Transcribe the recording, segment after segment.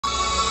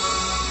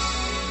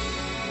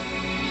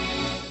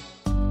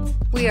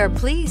We are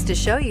pleased to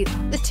show you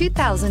the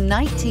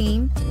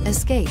 2019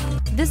 Escape.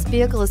 This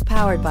vehicle is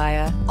powered by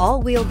a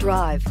all-wheel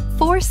drive,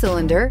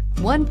 4-cylinder,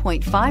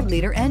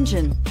 1.5-liter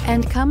engine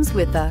and comes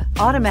with a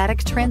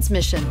automatic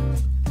transmission.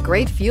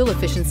 Great fuel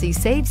efficiency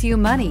saves you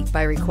money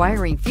by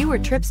requiring fewer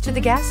trips to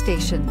the gas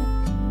station.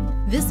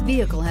 This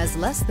vehicle has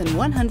less than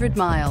 100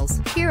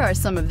 miles. Here are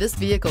some of this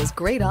vehicle's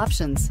great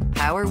options: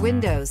 power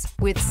windows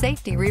with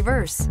safety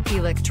reverse,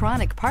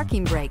 electronic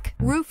parking brake,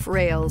 roof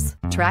rails,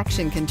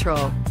 traction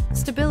control,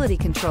 stability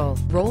control,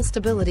 roll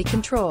stability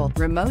control,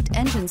 remote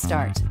engine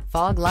start,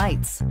 fog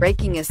lights,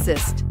 braking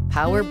assist,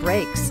 power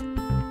brakes.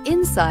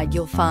 Inside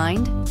you'll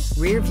find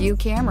rear view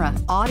camera,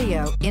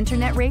 audio,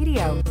 internet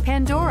radio,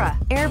 Pandora,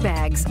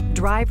 airbags,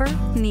 driver,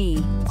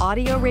 knee,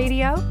 audio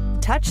radio,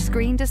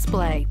 touchscreen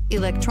display,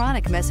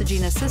 electronic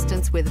messaging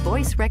assistance with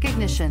voice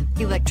recognition,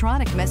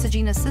 electronic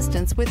messaging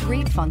assistance with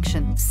read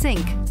function,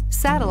 sync,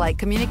 satellite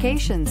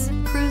communications,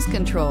 cruise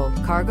control,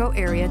 cargo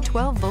area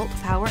 12-volt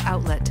power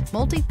outlet,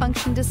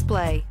 multifunction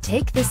display.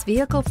 Take this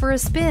vehicle for a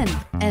spin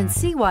and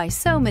see why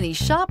so many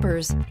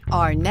shoppers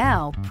are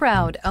now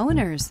proud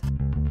owners.